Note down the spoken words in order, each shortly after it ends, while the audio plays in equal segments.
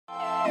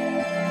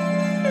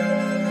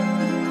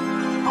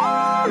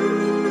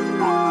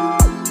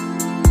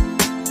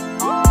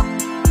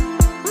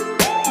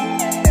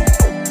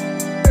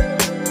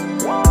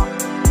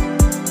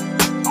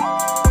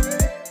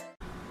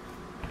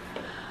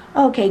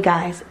Okay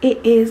guys,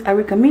 it is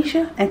Arika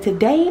Misha, and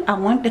today I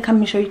wanted to come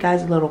and show you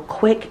guys a little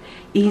quick,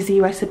 easy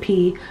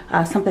recipe,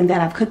 something that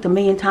I've cooked a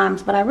million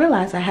times, but I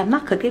realized I have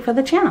not cooked it for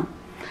the channel.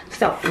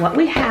 So what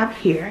we have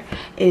here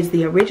is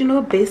the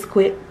original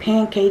Bisquick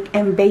pancake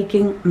and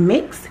baking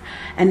mix,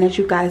 and as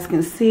you guys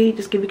can see,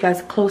 just give you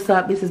guys a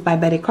close-up. This is by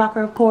Betty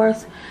Crocker, of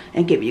course,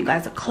 and give you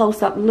guys a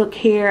close-up look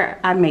here.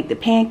 I make the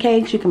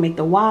pancakes, you can make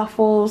the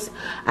waffles,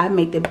 I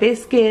make the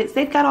biscuits.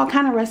 They've got all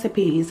kind of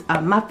recipes,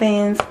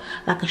 muffins,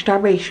 like a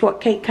strawberry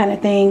shortcake kind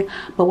of thing.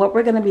 But what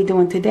we're going to be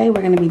doing today,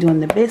 we're going to be doing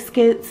the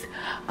biscuits.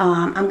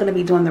 I'm going to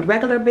be doing the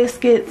regular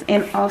biscuits,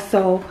 and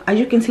also, as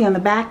you can see on the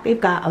back,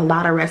 they've got a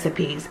lot of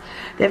recipes.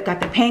 They've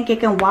got the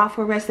pancake and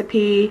waffle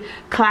recipe,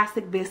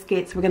 classic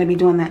biscuits. We're going to be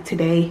doing that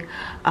today.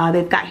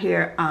 They've got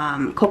here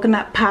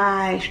coconut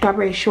pie,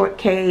 strawberry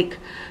shortcake,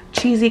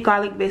 cheesy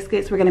garlic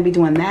biscuits. We're going to be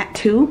doing that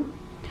too.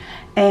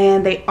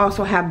 And they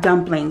also have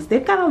dumplings.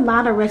 They've got a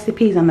lot of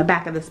recipes on the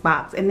back of this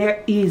box, and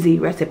they're easy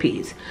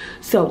recipes.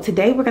 So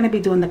today we're going to be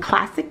doing the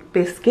classic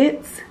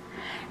biscuits,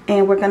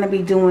 and we're going to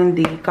be doing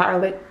the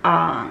garlic,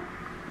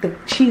 the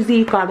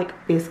cheesy garlic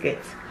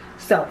biscuits.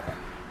 So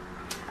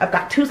I've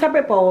got two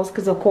separate bowls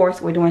because of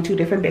course we're doing two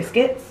different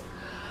biscuits.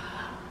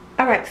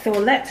 Alright, so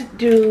let's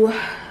do,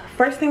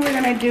 first thing we're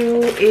going to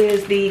do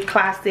is the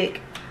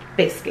classic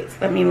biscuits.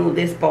 Let me move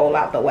this bowl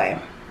out the way.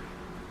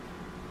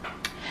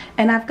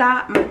 And I've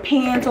got my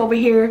pans over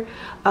here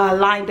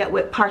lined up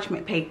with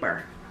parchment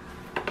paper.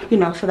 You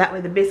know, so that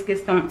way the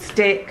biscuits don't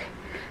stick.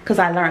 Because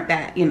I learned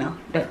that, you know,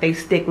 that they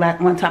stick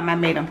like one time I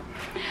made them.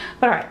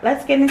 But alright,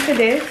 let's get into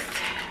this.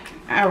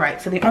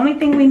 Alright, so the only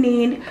thing we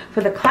need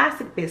for the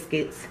classic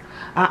biscuits,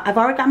 I've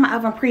already got my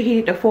oven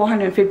preheated to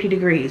 450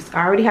 degrees.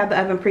 I already have the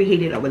oven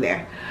preheated over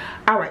there.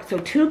 Alright, so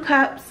 2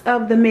 cups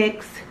of the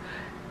mix,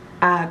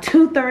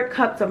 2/3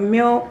 cups of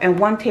milk, and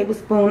 1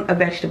 tablespoon of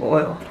vegetable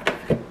oil.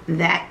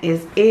 That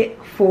is it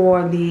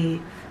for the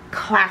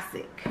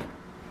classic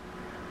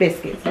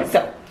biscuits.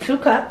 So 2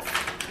 cups,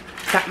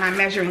 got my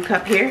measuring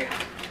cup here,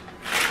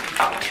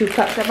 2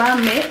 cups of our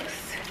mix.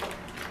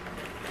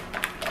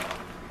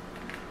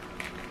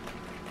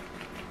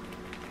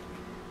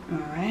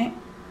 Alright,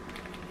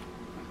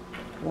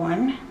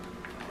 1,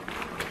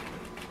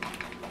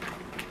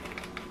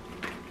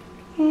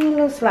 and a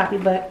little sloppy,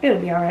 but it'll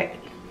be alright.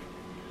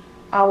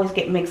 Always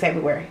get mixed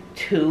everywhere.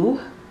 2.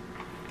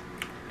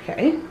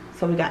 Okay,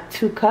 so we got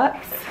 2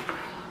 cups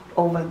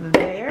over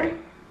there.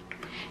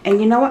 And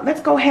you know what?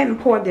 Let's go ahead and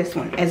pour this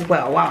one as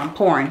well while I'm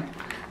pouring.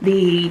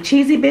 The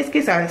cheesy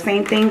biscuits are the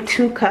same thing.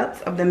 2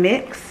 cups of the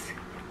mix.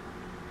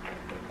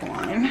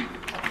 1.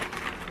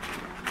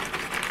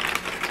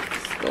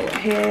 Let's go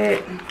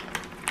ahead.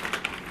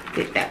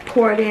 Get that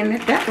poured in.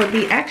 That would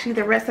be actually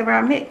the rest of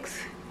our mix.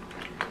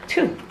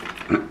 2.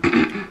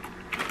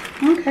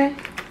 Okay.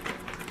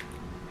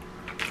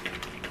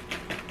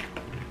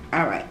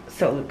 Alright,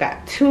 so we've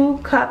got 2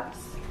 cups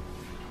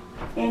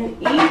in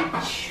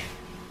each.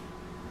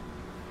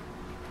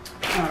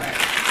 Alright,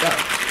 so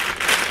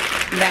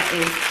that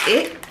is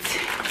it.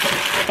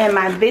 And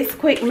my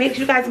Bisquick mix,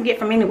 you guys can get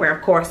from anywhere,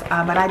 of course,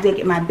 but I did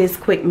get my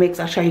Bisquick mix.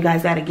 I'll show you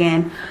guys that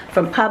again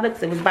from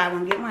Publix. It was buy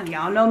one get one.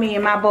 Y'all know me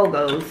and my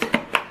BOGOs.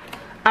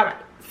 Alright,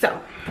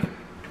 so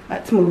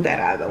let's move that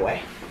out of the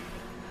way.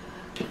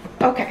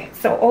 Okay,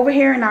 so over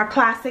here in our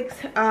classics,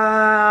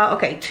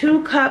 okay,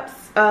 2 cups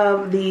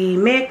of the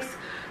mix,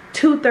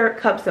 2/3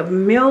 cups of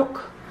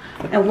milk,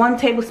 and 1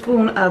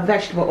 tablespoon of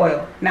vegetable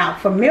oil. Now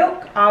for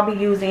milk, I'll be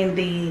using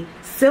the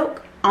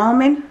Silk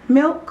almond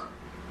milk,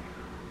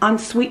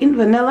 unsweetened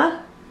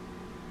vanilla.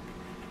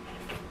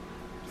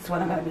 That's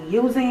what I'm going to be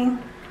using.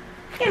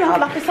 You know,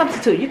 like a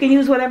substitute. You can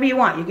use whatever you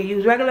want. You can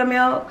use regular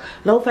milk,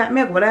 low-fat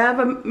milk,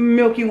 whatever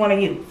milk you want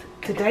to use.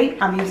 Today,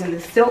 I'm using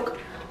the Silk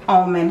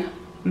almond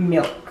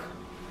milk.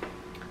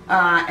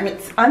 And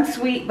it's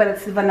unsweet, but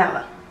it's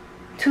vanilla.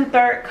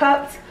 2/3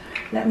 cups.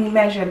 Let me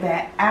measure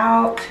that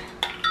out.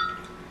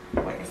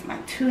 Where's my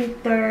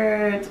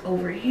 2/3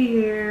 over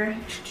here?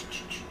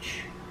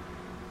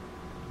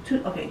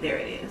 Okay, there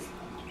it is.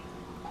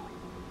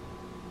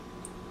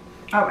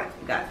 Alright,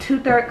 we got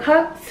 2/3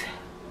 cups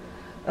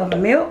of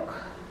milk,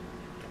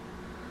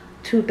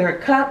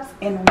 2/3 cups,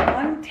 and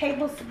 1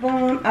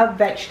 tablespoon of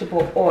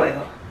vegetable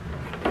oil.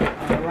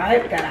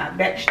 Alright, got our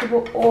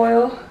vegetable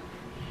oil.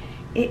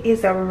 It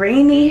is a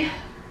rainy,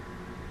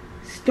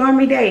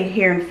 stormy day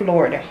here in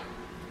Florida.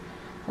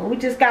 Well, we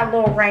just got a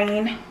little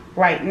rain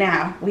right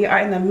now. We are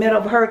in the middle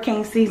of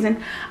hurricane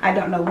season. I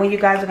don't know when you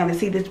guys are going to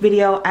see this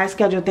video. I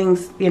schedule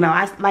things, you know,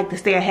 I like to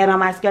stay ahead on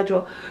my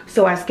schedule,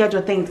 so I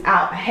schedule things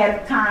out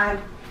ahead of time.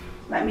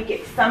 Let me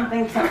get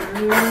something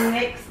to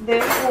mix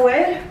this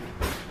with.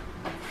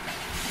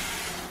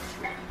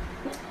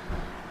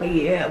 But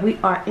yeah, we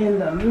are in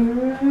the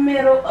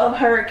middle of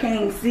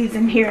hurricane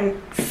season here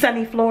in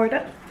sunny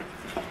Florida.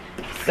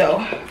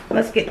 So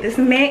let's get this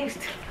mixed.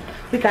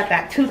 We got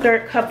that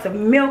 2/3 cups of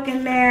milk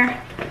in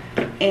there,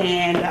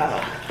 and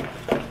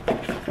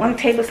 1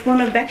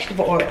 tablespoon of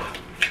vegetable oil.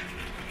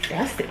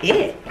 That's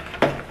it.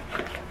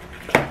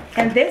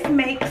 And this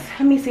makes,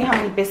 let me see how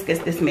many biscuits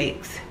this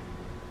makes.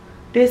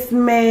 This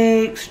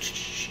makes,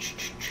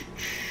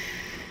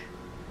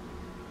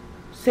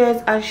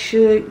 says I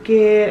should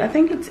get, I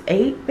think it's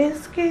 8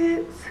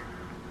 biscuits.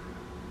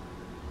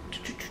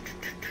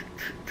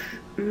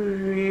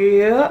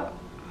 Yep.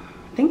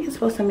 I think it's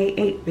supposed to make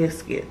 8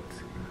 biscuits.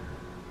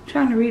 I'm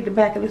trying to read the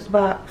back of this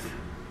box.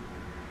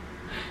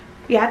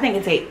 Yeah, I think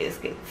it's 8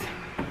 biscuits.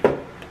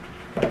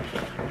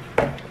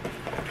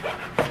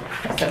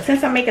 So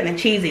since I'm making the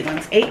cheesy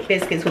ones, 8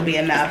 biscuits will be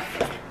enough.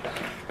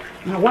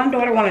 My one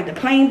daughter wanted the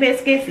plain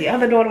biscuits. The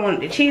other daughter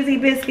wanted the cheesy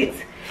biscuits.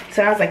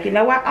 So I was like, you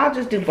know what? I'll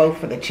just do both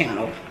for the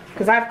channel.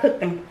 Because I've cooked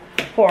them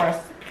for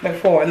us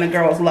before and the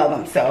girls love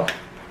them. So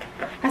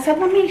I said,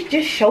 let me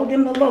just show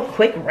them a little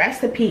quick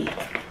recipe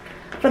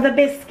for the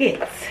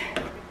biscuits.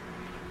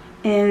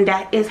 And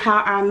that is how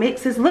our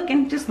mix is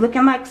looking. Just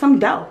looking like some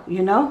dough,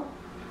 you know?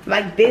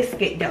 Like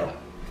biscuit dough.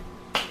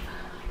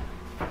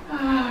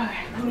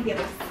 Alright, let me get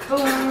a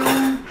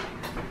spoon.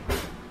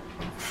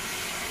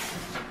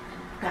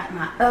 Got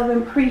my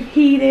oven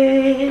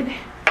preheated.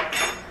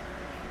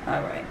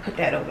 Alright, put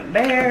that over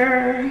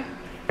there.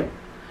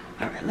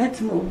 Alright, let's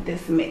move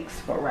this mix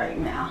for right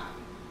now.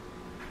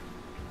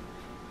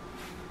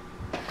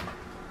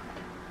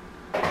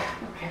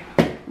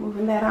 Okay,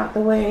 moving that out the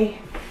way.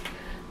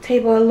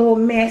 Table a little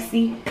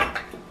messy.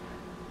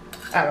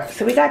 Alright,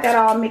 so we got that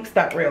all mixed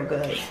up real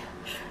good.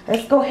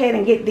 Let's go ahead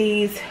and get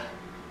these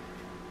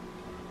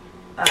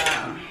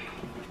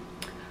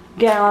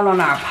down on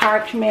our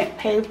parchment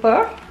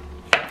paper.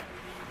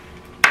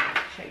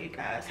 Show you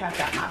guys, I've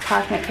got my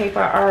parchment paper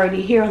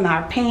already here in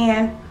our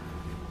pan.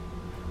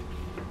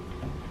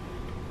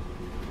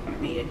 Let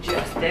me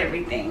adjust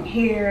everything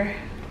here.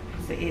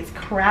 So it's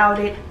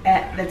crowded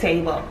at the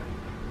table.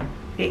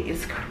 It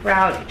is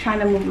crowded. Trying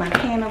to move my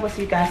pan over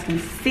so you guys can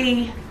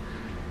see.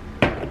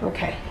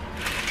 Okay.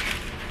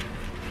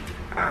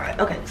 Alright,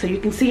 okay, so you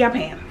can see our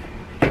pan.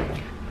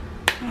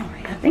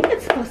 Alright, I think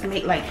it's supposed to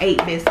make like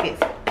 8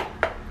 biscuits.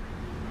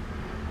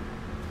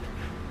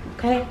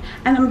 Okay,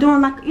 and I'm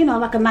doing like, you know,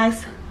 like a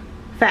nice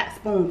fat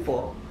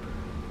spoonful.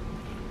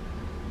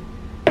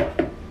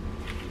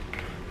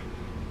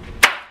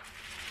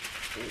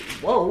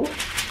 Whoa.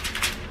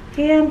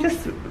 Yeah, I'm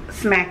just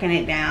smacking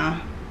it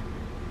down.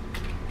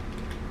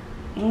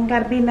 Ain't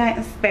gotta be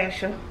nothing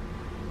special.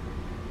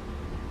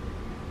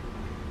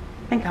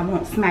 I think I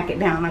won't smack it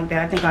down like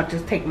that. I think I'll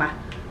just take my,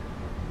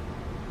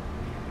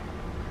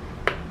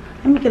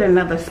 let me get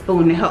another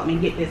spoon to help me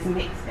get this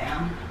mix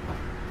down.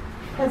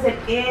 Because it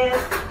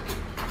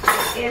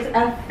is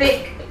a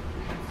thick,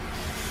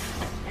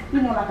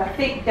 you know, like a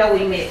thick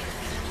doughy mix.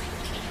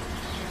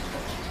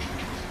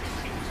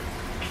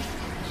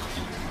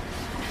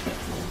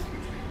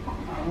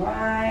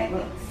 Alright,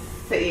 let's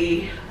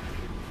see.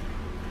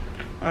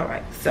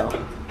 Alright, so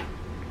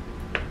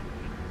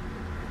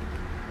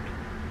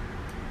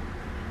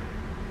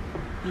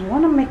I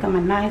want to make them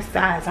a nice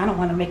size. I don't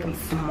want to make them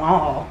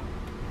small.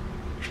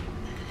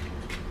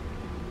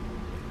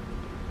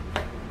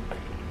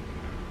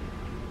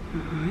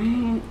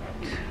 Alright.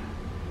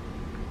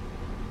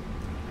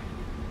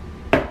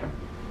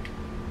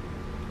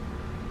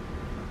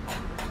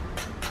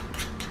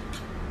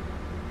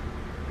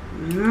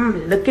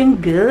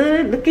 Looking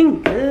good,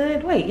 looking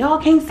good. Wait, y'all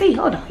can't see.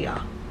 Hold on,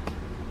 y'all.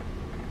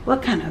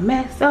 What kind of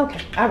mess?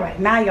 Okay, alright,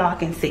 now y'all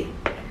can see.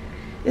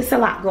 It's a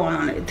lot going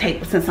on at the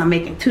table since I'm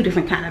making 2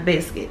 different kind of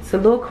biscuits. It's a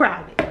little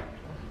crowded.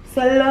 It's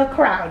a little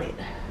crowded.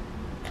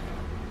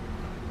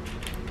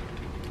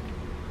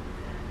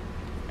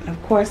 And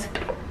of course,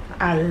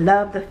 I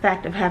love the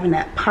fact of having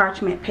that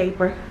parchment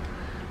paper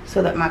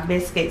so that my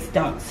biscuits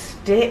don't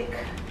stick.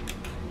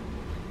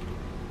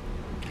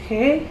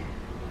 Okay.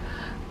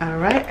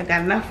 Alright, I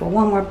got enough for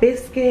 1 more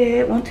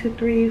biscuit. 1, 2,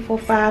 3, 4,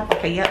 5.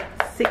 Okay,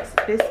 yep, 6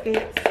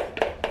 biscuits.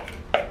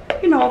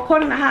 You know,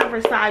 according to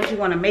however size you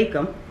want to make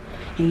them.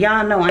 And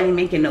y'all know I ain't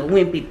making no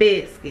wimpy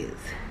biscuits.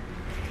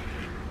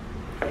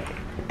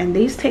 And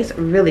these taste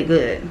really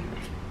good.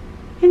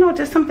 You know,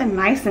 just something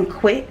nice and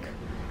quick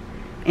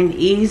and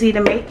easy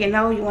to make. You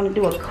know, you want to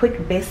do a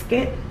quick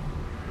biscuit.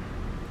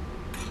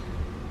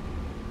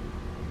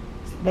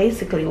 It's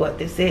basically what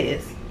this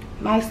is.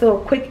 Nice little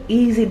quick,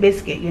 easy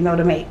biscuit, you know,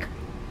 to make.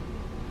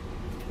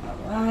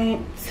 Alright.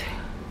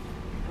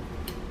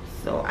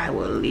 So I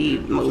will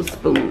leave most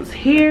spoons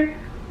here.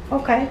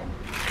 Okay.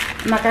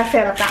 And like I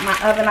said, I've got my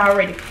oven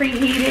already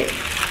preheated.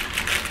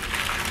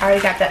 I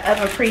already got the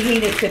oven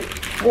preheated to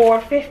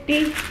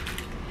 450.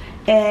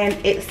 And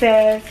it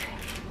says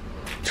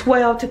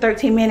 12 to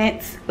 13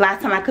 minutes.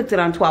 Last time I cooked it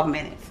on 12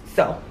 minutes.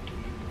 So,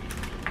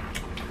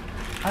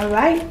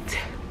 alright.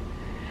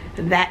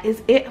 That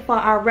is it for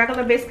our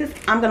regular biscuits.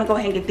 I'm going to go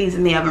ahead and get these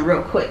in the oven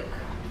real quick.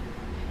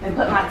 And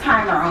put my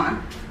timer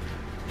on.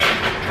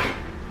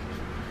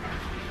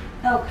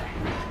 Okay.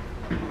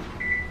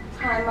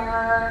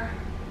 Timer.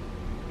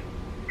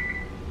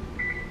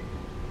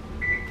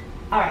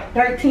 All right,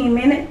 13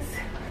 minutes.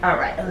 All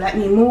right, let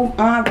me move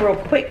on real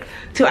quick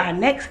to our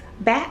next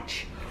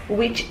batch,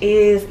 which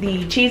is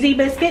the cheesy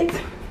biscuits.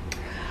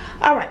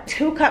 All right,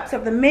 2 cups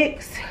of the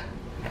mix,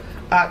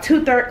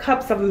 2/3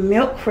 cups of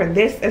milk for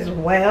this as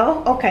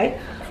well. Okay,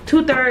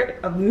 2/3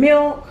 of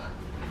milk.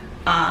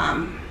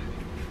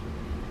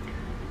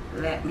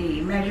 Let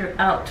me measure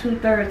out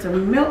 2/3 of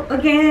milk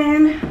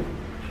again.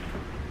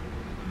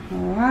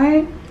 All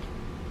right,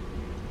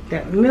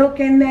 that milk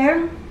in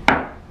there.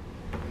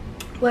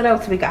 What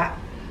else we got?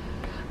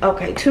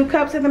 Okay, 2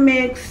 cups of the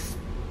mix,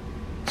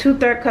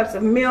 2/3 cups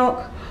of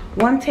milk,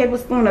 1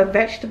 tablespoon of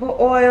vegetable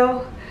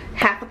oil,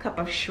 1/2 cup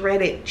of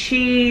shredded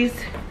cheese.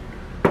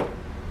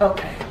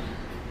 Okay,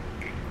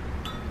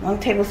 1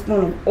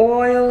 tablespoon of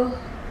oil.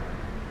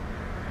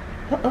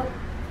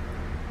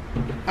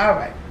 All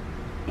right,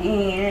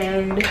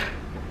 and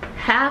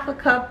 1/2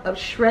 cup of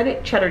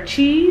shredded cheddar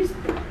cheese.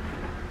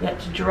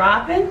 That's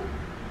dropping.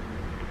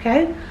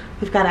 Okay,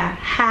 we've got a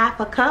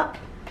 1/2 cup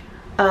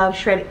of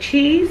shredded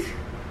cheese.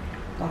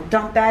 Gonna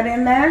dump that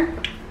in there,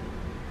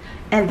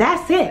 and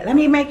that's it. Let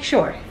me make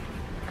sure.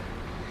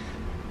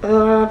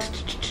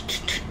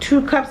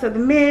 2 cups of the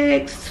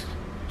mix,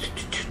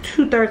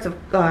 2/3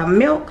 of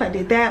milk. I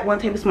did that. 1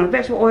 tablespoon of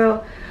vegetable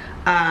oil,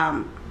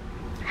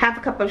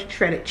 1/2 cup of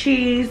shredded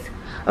cheese.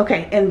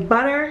 Okay, and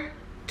butter,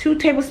 2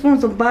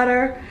 tablespoons of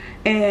butter,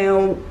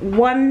 and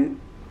 1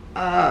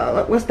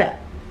 what's that?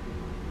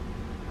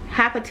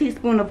 1/2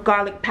 teaspoon of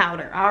garlic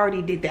powder. I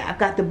already did that. I've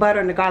got the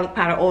butter and the garlic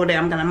powder over there.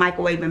 I'm gonna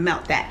microwave and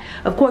melt that.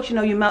 Of course, you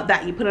know you melt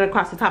that, you put it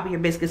across the top of your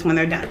biscuits when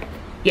they're done.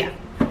 Yeah,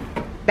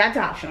 that's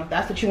optional if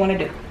that's what you want to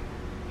do.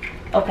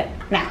 Okay,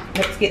 now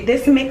let's get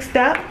this mixed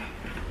up.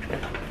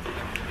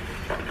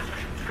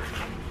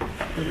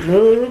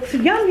 Looks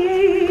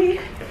yummy.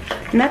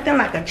 Nothing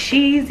like a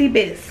cheesy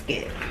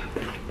biscuit.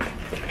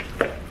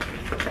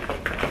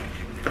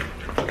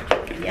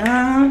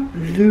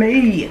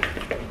 Yummy.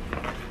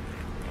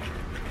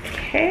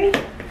 Okay,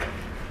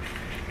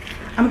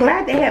 I'm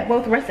glad they had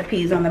both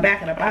recipes on the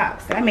back of the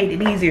box. That made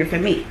it easier for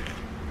me.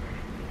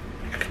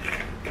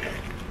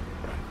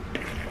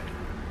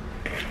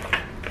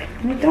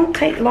 And it don't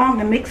take long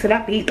to mix it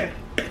up either.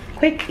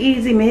 Quick,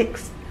 easy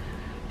mix.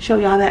 Show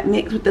y'all that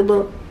mix with the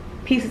little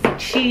pieces of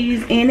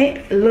cheese in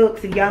it.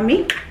 Looks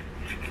yummy.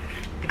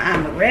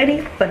 I'm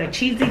ready for the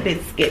cheesy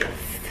biscuits.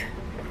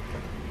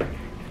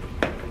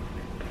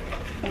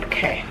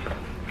 Okay.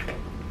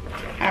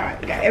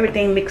 Alright, we got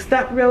everything mixed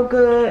up real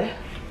good.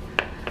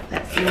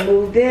 Let's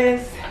remove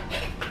this.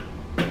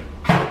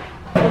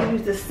 We'll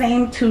use the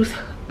same 2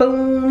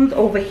 spoons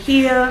over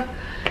here.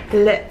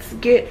 Let's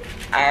get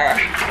our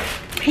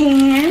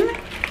pan.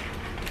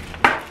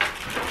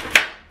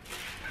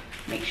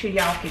 Make sure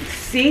y'all can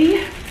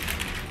see.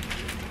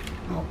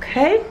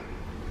 Okay.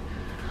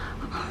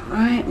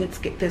 Alright, let's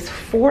get this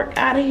fork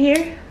out of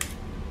here.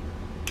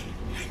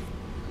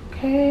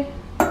 Okay.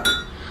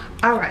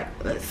 All right,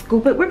 let's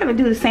scoop it. We're gonna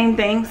do the same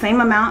thing, same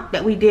amount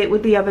that we did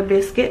with the other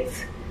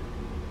biscuits.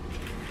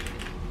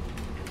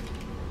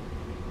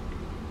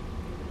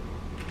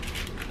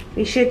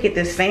 We should get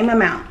the same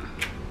amount.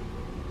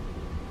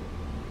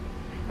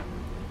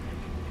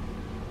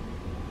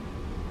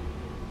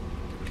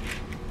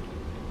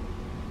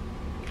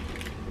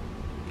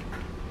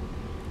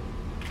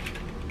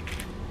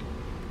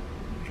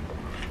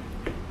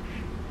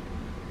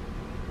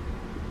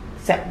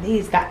 Except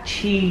these got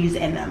cheese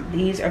in them.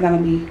 These are gonna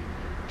be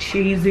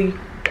cheesy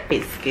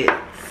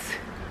biscuits.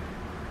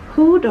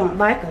 Who don't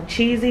like a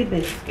cheesy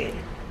biscuit?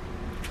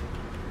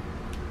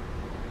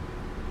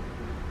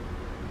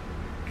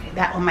 Okay,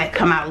 that one might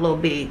come out a little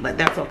big, but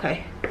that's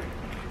okay.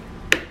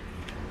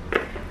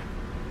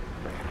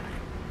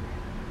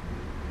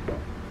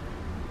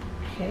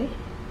 Okay.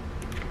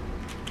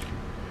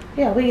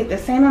 Yeah, we get the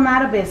same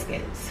amount of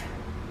biscuits.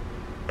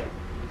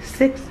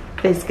 6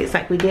 biscuits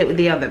like we did with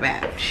the other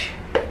batch.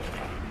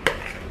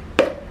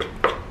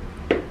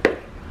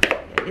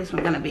 This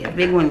one's gonna be a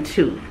big one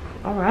too.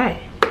 All right,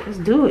 let's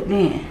do it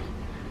then.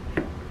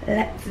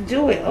 Let's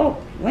do it. Oh,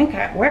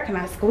 where can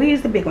I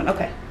squeeze the big one?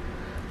 Okay,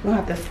 we'll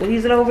have to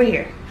squeeze it over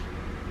here.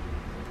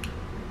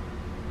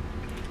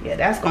 Yeah,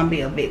 that's gonna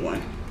be a big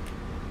one.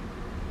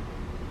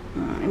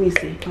 Let me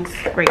see. Let's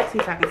scrape. See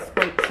if I can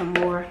scrape some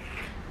more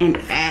and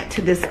add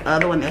to this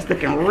other one that's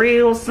looking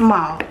real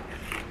small.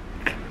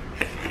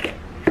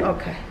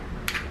 Okay.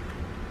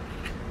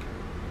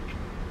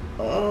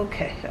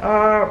 Okay.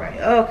 All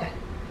right. Okay.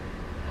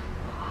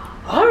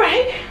 All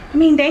right. I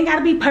mean, they ain't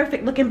gotta be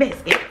perfect looking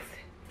biscuits.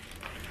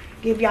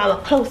 Give y'all a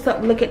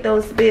close-up look at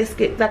those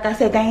biscuits. Like I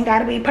said, they ain't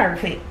gotta be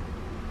perfect.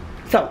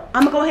 So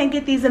I'm gonna go ahead and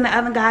get these in the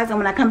oven, guys, and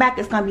when I come back,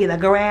 it's gonna be the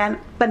grand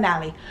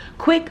finale.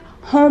 Quick,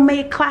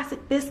 homemade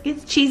classic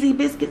biscuits, cheesy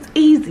biscuits,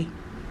 easy.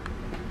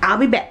 I'll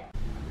be back.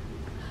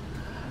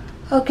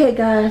 Okay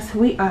guys,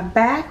 we are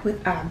back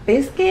with our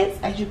biscuits.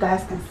 As you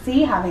guys can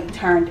see how they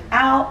turned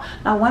out.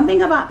 Now one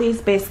thing about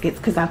these biscuits,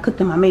 because I've cooked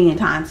them a million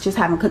times, just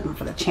haven't cooked them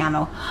for the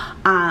channel,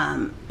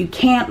 you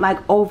can't like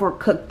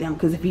overcook them,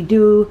 because if you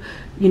do,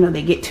 you know,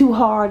 they get too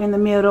hard in the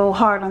middle,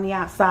 hard on the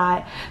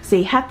outside. So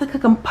you have to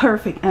cook them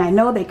perfect. And I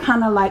know they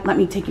kind of like, let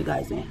me take you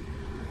guys in.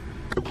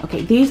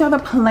 Okay, these are the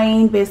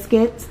plain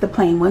biscuits, the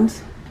plain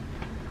ones.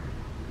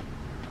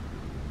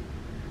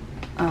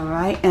 All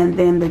right, and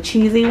then the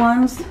cheesy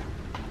ones.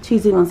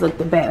 Cheesy ones look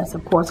the best,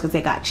 of course, because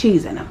they got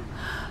cheese in them.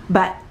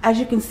 But as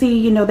you can see,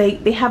 you know,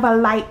 they have a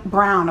light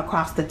brown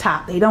across the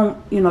top. They don't,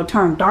 you know,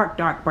 turn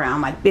dark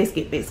brown like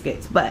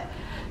biscuits. But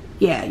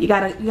yeah, you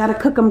gotta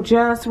cook them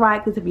just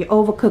right, because if you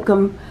overcook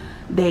them,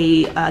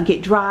 they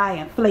get dry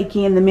and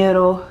flaky in the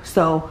middle.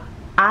 So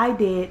I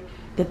did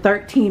the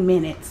 13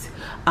 minutes.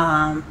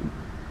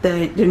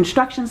 The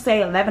instructions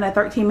say 11 or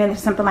 13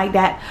 minutes, something like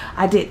that.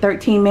 I did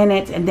 13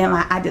 minutes, and then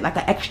I did like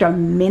an extra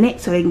minute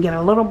so they can get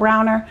a little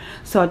browner.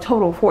 So a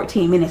total of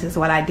 14 minutes is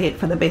what I did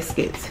for the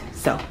biscuits.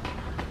 So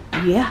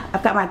yeah,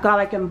 I've got my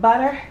garlic and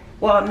butter.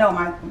 Well, no,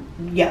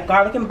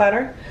 garlic and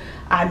butter.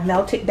 I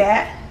melted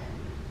that.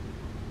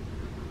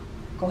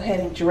 Go ahead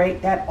and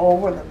drape that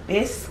over the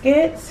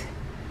biscuits.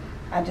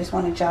 I just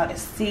wanted y'all to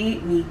see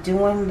me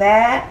doing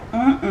that.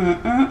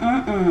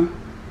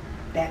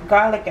 That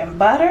garlic and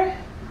butter.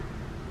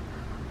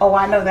 Oh,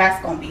 I know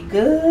that's gonna be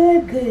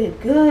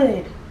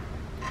good.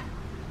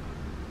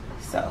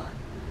 So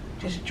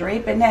just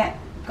draping that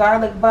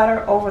garlic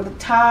butter over the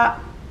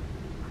top.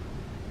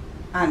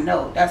 I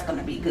know that's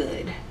gonna be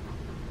good.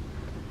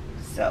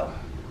 So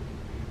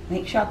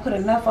make sure I put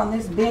enough on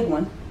this big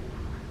one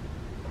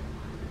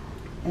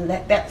and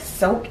let that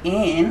soak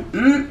in.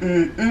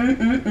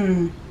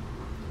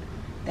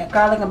 That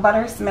garlic and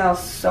butter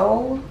smells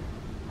so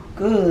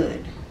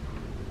good.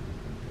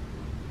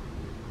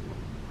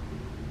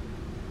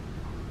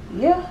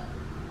 Yeah,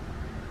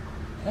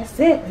 that's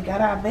it. We got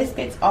our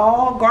biscuits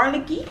all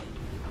garlicky.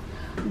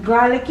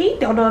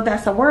 Don't know if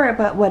that's a word,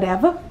 but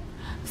whatever.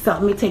 So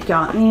let me take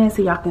y'all in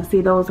so y'all can see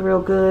those real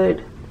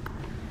good.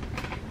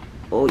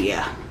 Oh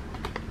yeah,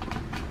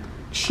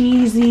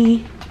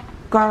 cheesy,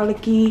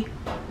 garlicky,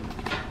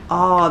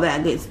 all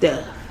that good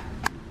stuff.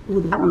 Ooh,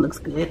 that one looks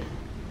good.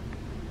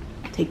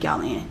 Take y'all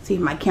in. See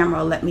if my camera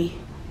will let me.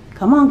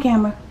 Come on,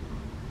 camera.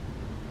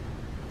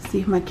 See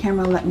if my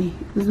camera let me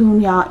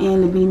zoom y'all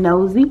in to be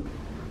nosy.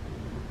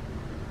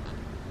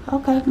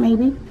 Okay,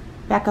 maybe.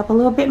 Back up a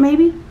little bit,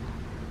 maybe.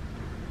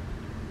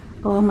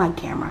 Oh, my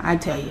camera, I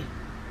tell you.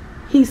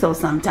 He's so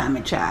sometime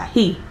a child.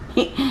 He.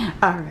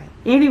 Alright.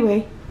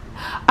 Anyway.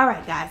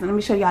 Alright, guys. Let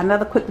me show y'all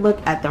another quick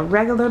look at the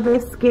regular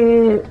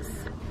biscuits.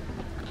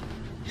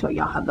 Show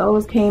y'all how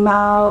those came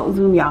out.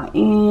 Zoom y'all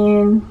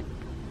in.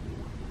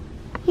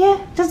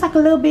 Yeah, just like a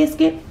little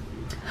biscuit.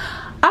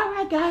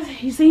 Alright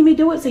guys, you see me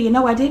do it, so you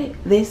know I did it.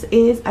 This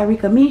is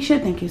Arika Misha.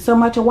 Thank you so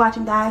much for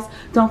watching, guys.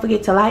 Don't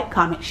forget to like,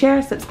 comment,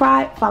 share,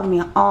 subscribe. Follow me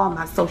on all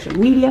my social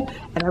media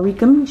at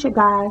Arika Misha,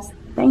 guys.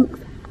 Thanks.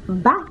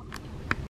 Bye.